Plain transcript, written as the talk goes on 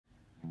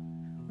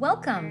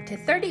Welcome to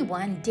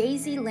 31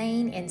 Daisy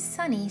Lane in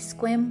sunny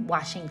Sequim,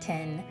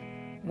 Washington.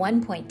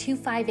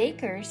 1.25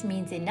 acres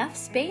means enough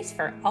space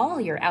for all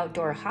your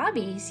outdoor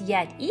hobbies,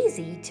 yet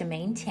easy to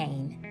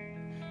maintain.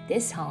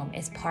 This home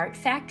is part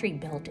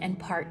factory-built and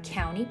part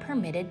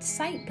county-permitted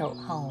site-built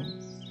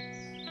home.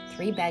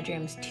 3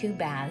 bedrooms, 2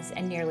 baths,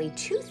 and nearly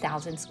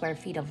 2,000 square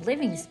feet of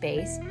living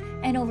space,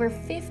 and over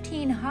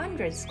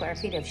 1,500 square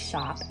feet of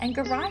shop and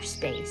garage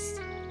space.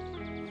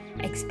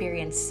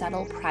 Experience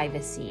subtle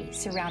privacy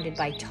surrounded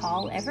by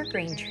tall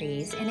evergreen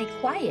trees in a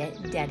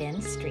quiet,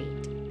 dead-end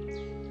street.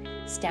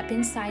 Step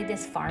inside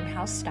this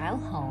farmhouse-style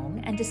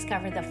home and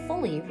discover the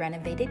fully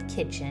renovated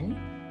kitchen,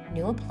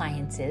 new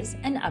appliances,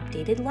 and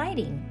updated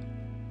lighting.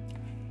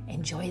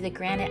 Enjoy the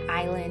Granite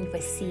Island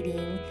with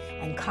seating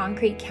and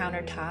concrete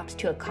countertops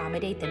to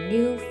accommodate the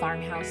new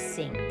farmhouse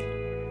sink.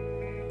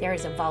 There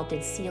is a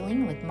vaulted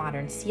ceiling with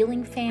modern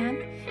ceiling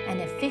fan, an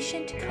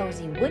efficient,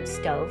 cozy wood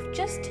stove,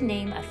 just to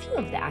name a few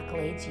of the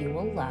accolades you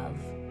will love.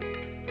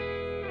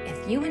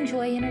 If you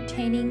enjoy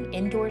entertaining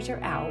indoors or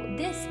out,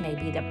 this may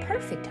be the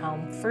perfect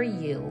home for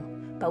you.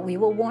 But we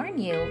will warn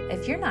you,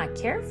 if you're not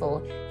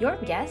careful, your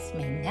guests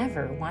may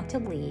never want to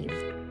leave.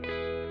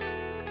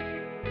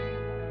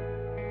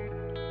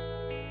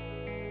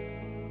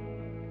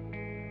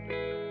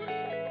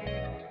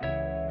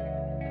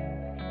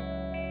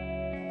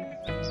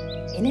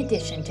 In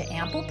addition to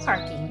ample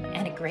parking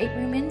and a great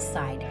room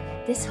inside,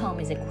 this home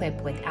is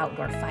equipped with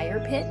outdoor fire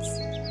pits,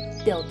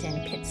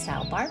 built-in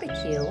pit-style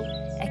barbecue,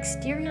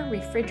 exterior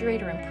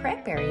refrigerator and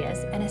prep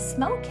areas, and a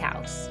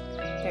smokehouse.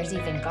 There's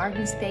even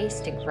garden space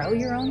to grow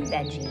your own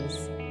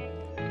veggies.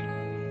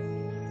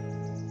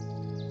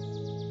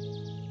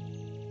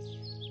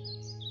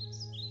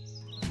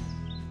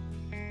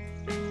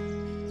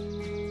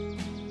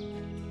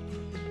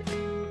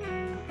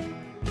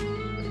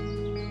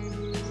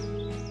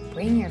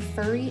 Bring your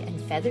furry and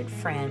feathered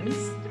friends.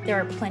 There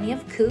are plenty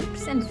of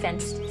coops and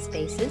fenced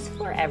spaces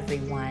for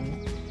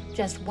everyone.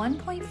 Just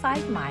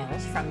 1.5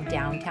 miles from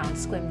downtown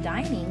Sequim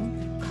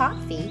dining,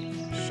 coffee,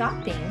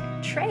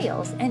 shopping,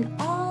 trails, and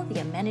all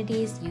the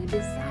amenities you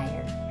desire.